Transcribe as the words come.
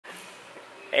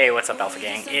Hey, what's up, Alpha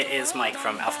Gang? It is Mike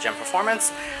from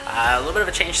AlphaGenPerformance. A little bit of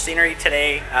a change of scenery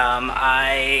today.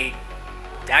 I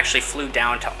actually flew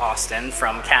down to Austin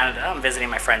from Canada. I'm visiting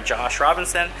my friend Josh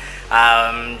Robinson,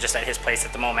 just at his place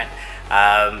at the moment.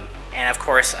 And of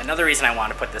course, another reason I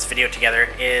wanted to put this video together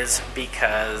is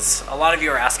because a lot of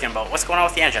you are asking about what's going on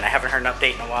with the engine. I haven't heard an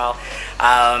update in a while.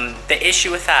 The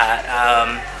issue with that,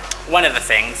 one of the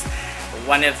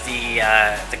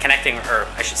connecting, or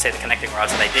I should say the connecting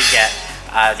rods that I did get,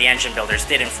 the engine builders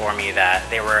did inform me that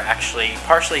they were actually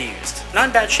partially used. Not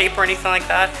in bad shape or anything like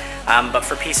that, but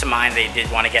for peace of mind, they did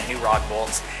want to get new rod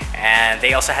bolts, and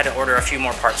they also had to order a few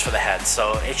more parts for the head.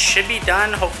 So it should be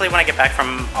done hopefully when I get back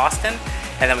from Austin,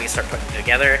 and then we can start putting it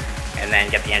together and then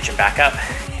get the engine back up,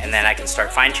 and then I can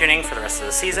start fine-tuning for the rest of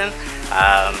the season.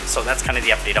 So that's kind of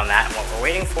the update on that and what we're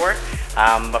waiting for.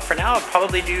 But for now, I'll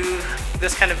probably do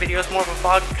this kind of video as more of a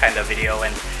vlog kind of video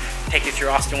and take you through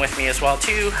Austin with me as well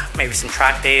too. Maybe some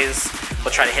track days.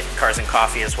 We'll try to hit Cars and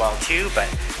Coffee as well too, but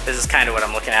this is kind of what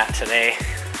I'm looking at today,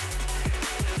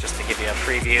 just to give you a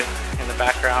preview in the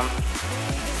background.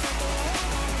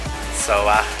 So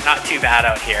not too bad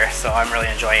out here, so I'm really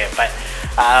enjoying it, but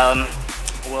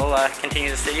we'll continue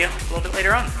this video a little bit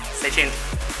later on. Stay tuned.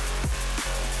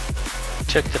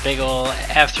 Took the big ol'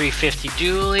 F350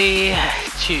 dually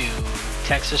to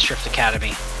Texas Drift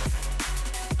Academy.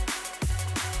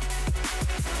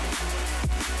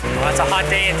 Well, it's a hot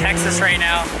day in Texas right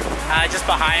now. Just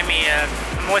behind me,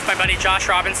 I'm with my buddy Josh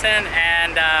Robinson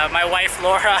and my wife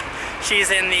Laura.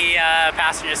 She's in the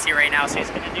passenger seat right now, so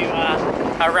she's gonna do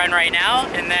a run right now,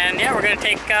 and then yeah, we're gonna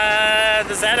take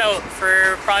the Z out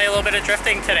for probably a little bit of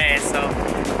drifting today. So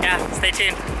yeah, stay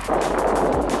tuned.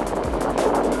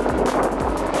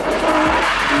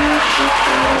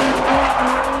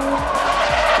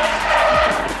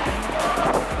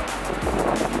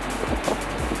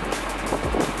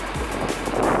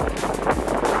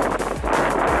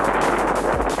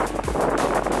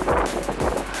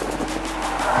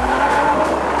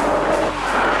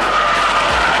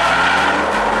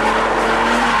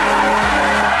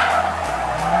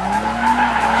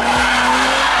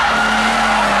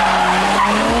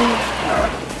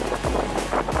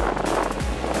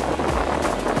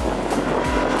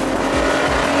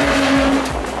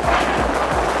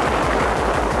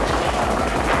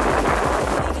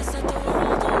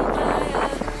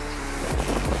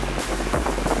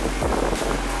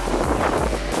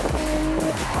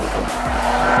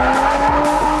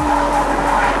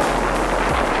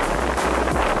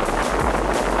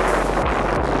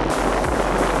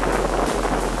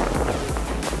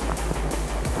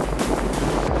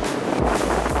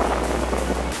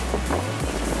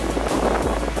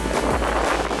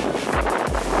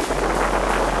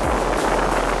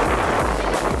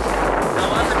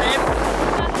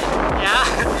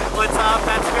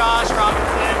 Josh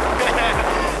Robinson.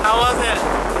 How was it?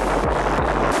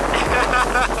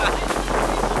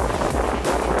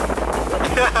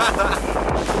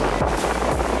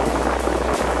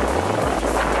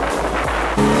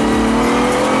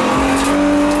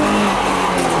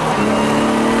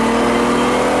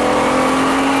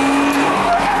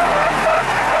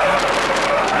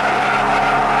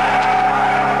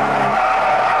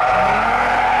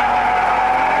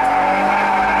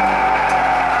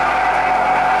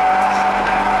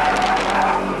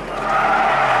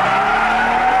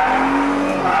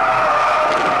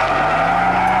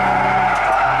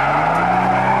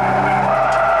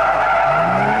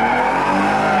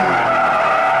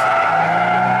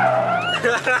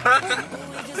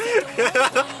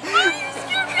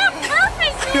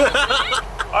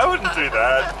 I wouldn't do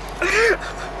that.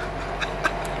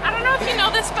 I don't know if you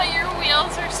know this, but your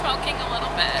wheels are smoking a little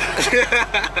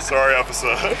bit. Sorry,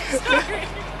 officer. Sorry.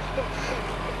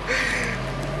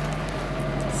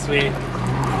 Sweet.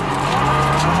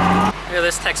 Look at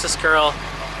this Texas girl.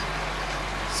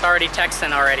 It's already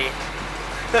texting already.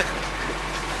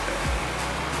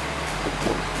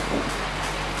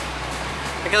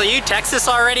 Look at you, Texas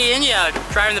already in ya,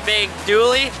 driving the big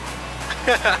dually.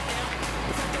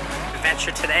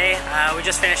 Adventure today. We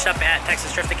just finished up at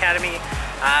Texas Drift Academy,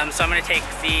 so I'm going to take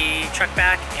the truck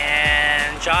back,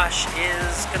 and Josh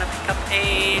is going to pick up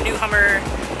a new Hummer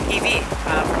EV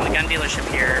from the gun dealership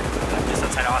here just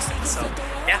outside Austin. So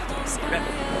yeah, see you in a bit.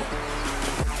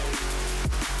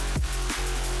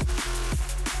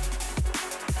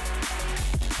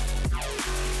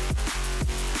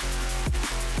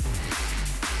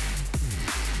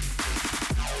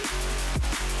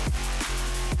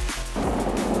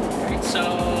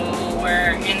 So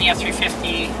we're in the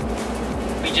F350.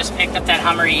 We just picked up that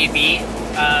Hummer EV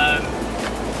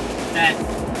that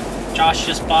Josh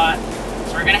just bought.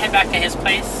 So we're gonna head back to his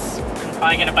place and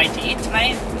probably get a bite to eat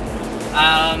tonight.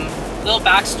 Little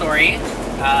backstory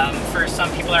for some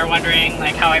people that are wondering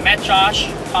like how I met Josh,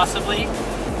 possibly.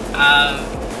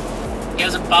 It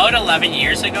was about 11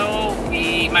 years ago.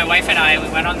 My wife and I, we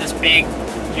went on this big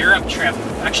Europe trip.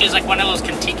 Actually, it's like one of those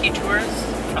Kentucky tours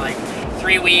for like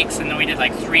 3 weeks, and then we did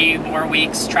like 3 more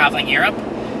weeks traveling Europe.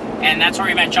 And that's where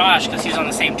we met Josh, because he was on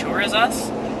the same tour as us.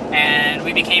 And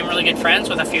we became really good friends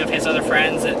with a few of his other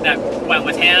friends that went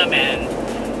with him,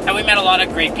 and we met a lot of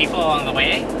great people along the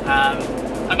way.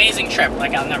 Amazing trip,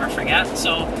 like I'll never forget.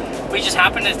 So we just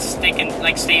happened to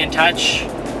stay in touch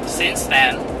since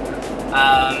then.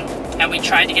 And we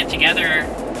tried to get together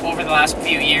over the last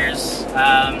few years,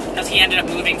 because he ended up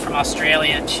moving from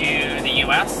Australia to the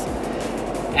US,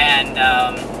 and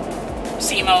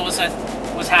SEMA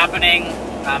was happening,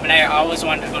 and I always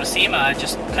wanted to go to SEMA. I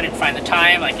just couldn't find the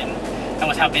time, and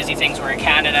with how busy things were in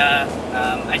Canada,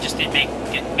 I just didn't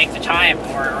make the time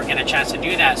or get a chance to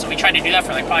do that. So we tried to do that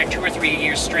for like probably 2 or 3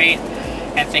 years straight,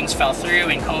 and things fell through,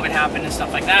 and COVID happened and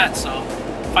stuff like that. So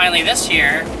finally this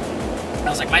year, I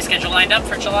was like, my schedule lined up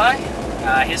for July.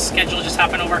 His schedule just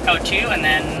happened to work out too, and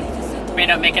then we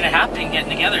ended up making it happen and getting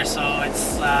together. So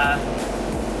it's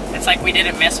like we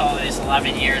didn't miss all these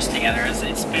 11 years together.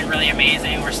 It's been really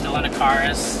amazing. We're still in the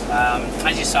cars.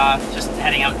 As you saw, just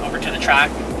heading out over to the track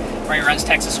where he runs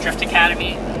Texas Drift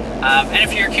Academy. And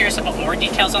if you're curious about more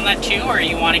details on that too, or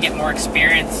you want to get more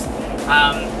experience,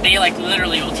 they like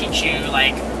literally will teach you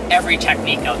like every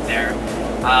technique out there.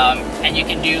 And you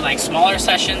can do like smaller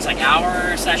sessions, like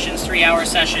hour sessions, 3-hour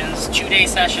sessions, 2-day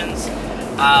sessions,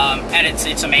 and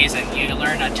it's amazing. You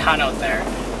learn a ton out there.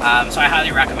 So I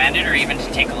highly recommend it, or even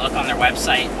to take a look on their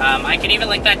website. I can even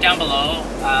link that down below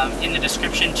in the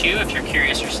description too, if you're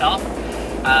curious yourself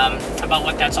about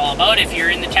what that's all about. If you're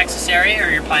in the Texas area,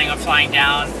 or you're planning on flying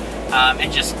down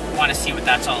and just want to see what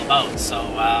that's all about. So,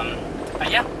 but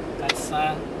yeah, that's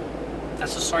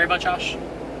the story about Josh.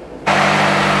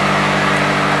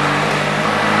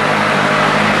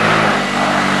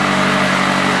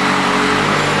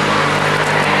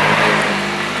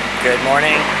 Good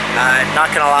morning. Not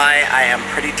gonna lie, I am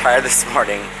pretty tired this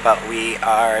morning, but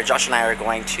Josh and I are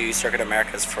going to Circuit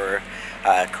Americas for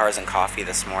cars and coffee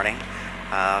this morning.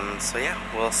 So yeah,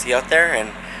 we'll see you out there,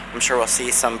 and I'm sure we'll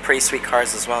see some pretty sweet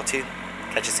cars as well too.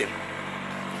 Catch you soon.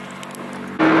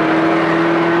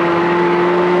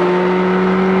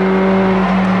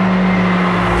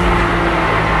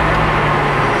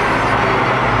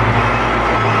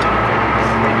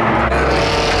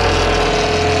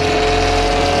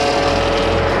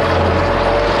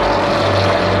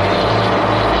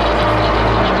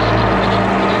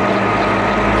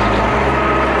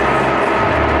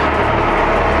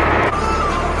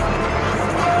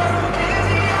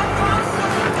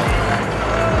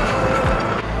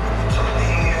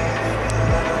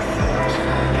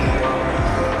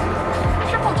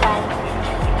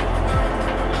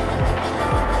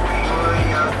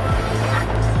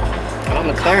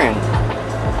 McLaren.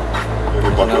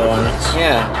 Another one.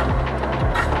 Yeah.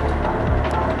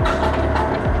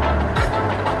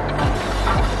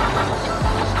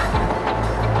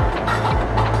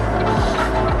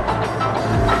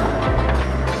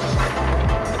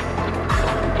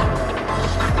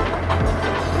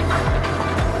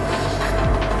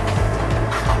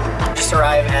 Just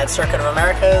arrived at Circuit of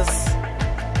Americas.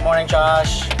 Good morning,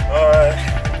 Josh. Alright.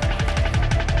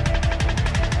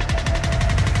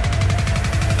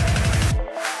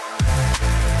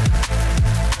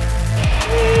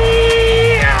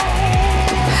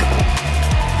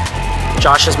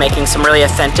 Josh is making some really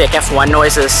authentic F1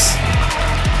 noises.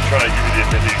 I'm trying to give you the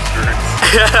authentic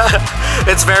experience.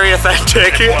 It's very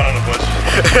authentic. F1 on a bush.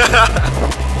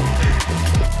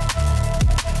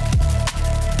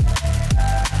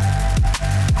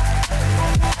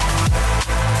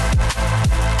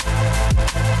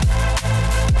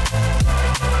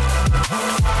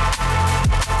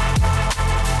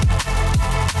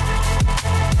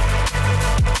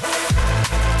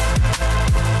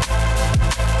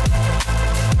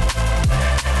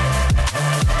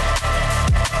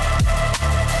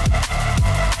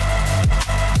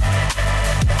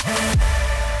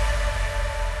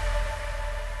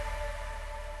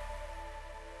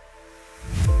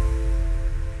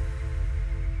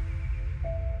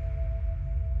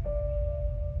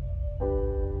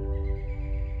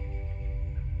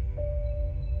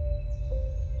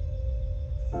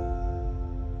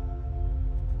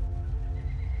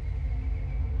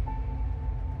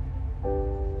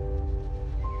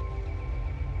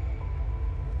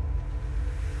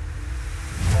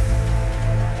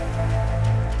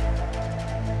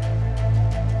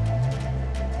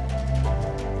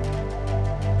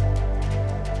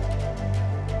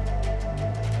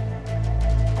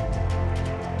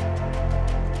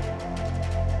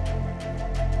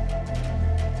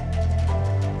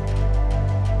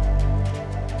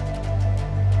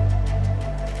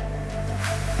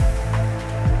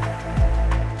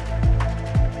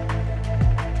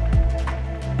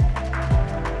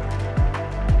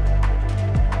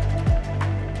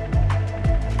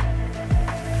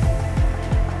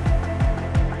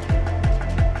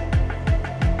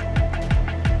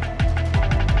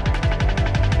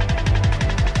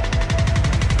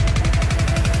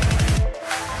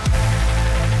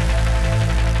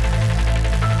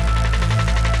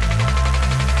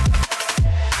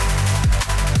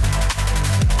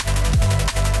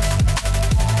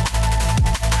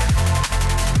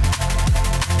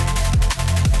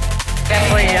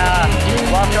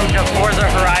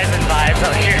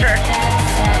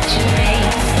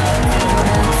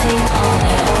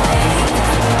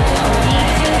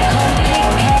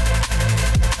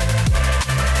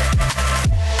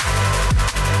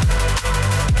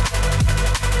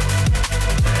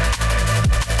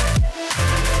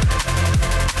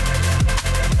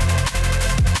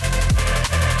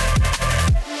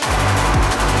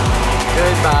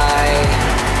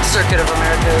 Circuit of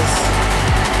Americas.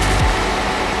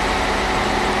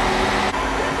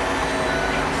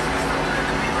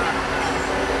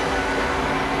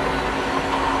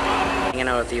 Hanging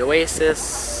out at the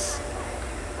Oasis,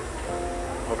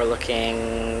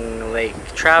 overlooking Lake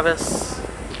Travis.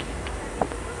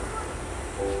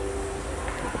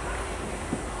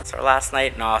 It's our last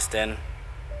night in Austin.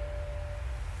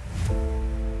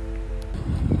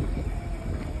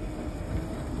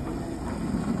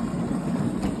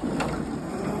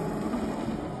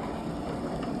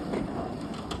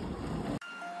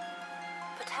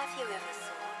 But have you ever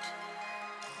thought,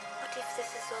 what if this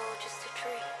is all just a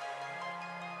dream?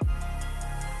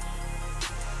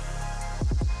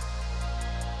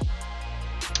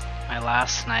 My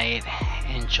last night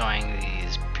enjoying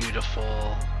these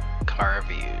beautiful car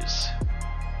views.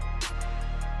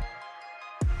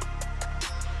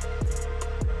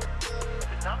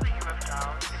 The number you have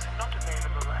dialed is not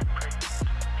available at present.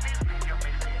 Please leave your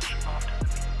message after the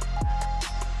beep.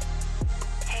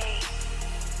 Hey,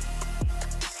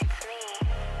 it's me.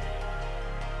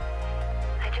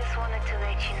 I just wanted to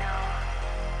let you know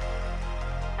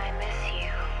I miss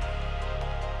you.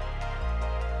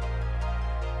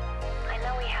 I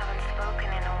know we haven't spoken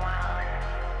in a while and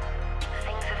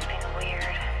things have been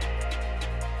weird.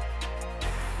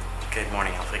 Good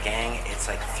morning, Alpha Gang. It's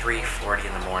like 3:40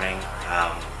 in the morning.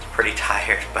 Pretty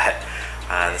tired, but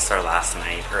this is our last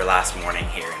night or last morning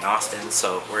here in Austin.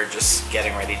 So we're just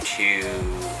getting ready to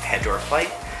head to our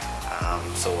flight.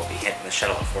 So we'll be hitting the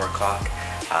shuttle at 4 o'clock.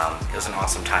 It was an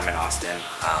awesome time in Austin.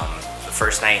 The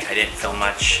first night I didn't film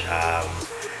much.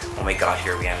 When we got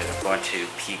here, we ended up going to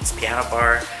Pete's Piano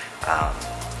Bar.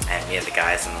 And me and the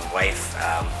guys and the wife,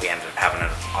 we ended up having an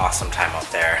awesome time out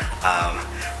there.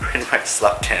 Pretty much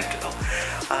slept in until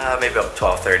maybe about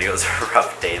 12:30. It was a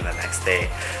rough day the next day.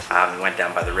 We went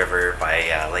down by the river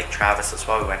by Lake Travis as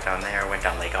well. We went down there, went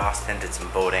down Lake Austin, did some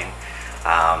boating.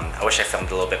 I wish I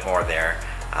filmed a little bit more there,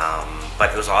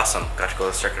 but it was awesome. Got to go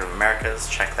to the Circuit of Americas,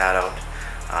 check that out.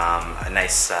 A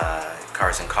nice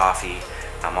Cars and Coffee.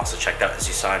 Also checked out, as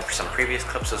you saw in some previous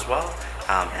clips as well.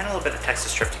 And a little bit of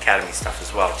Texas Drift Academy stuff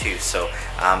as well too. So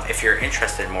if you're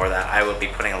interested in more of that, I will be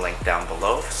putting a link down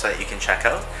below so that you can check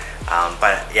out.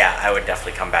 But yeah, I would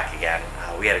definitely come back again.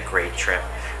 We had a great trip.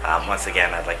 Once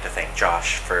again, I'd like to thank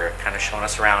Josh for kind of showing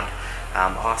us around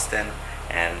Austin,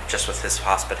 and just with his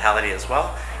hospitality as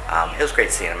well. It was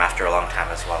great seeing him after a long time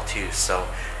as well too. So,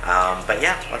 but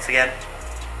yeah, once again,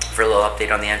 for a little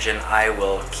update on the engine, I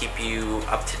will keep you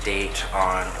up to date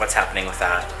on what's happening with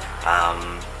that.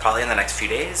 Probably in the next few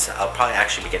days. I'll probably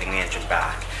actually be getting the engine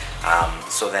back.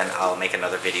 So then I'll make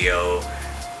another video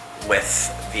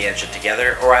with the engine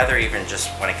together, or either even just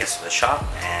when it gets to the shop,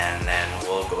 and then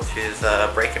we'll go through the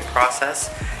break-in process.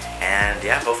 And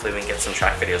yeah, hopefully we can get some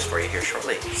track videos for you here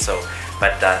shortly. So,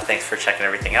 but thanks for checking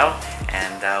everything out,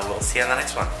 and we'll see you on the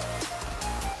next one.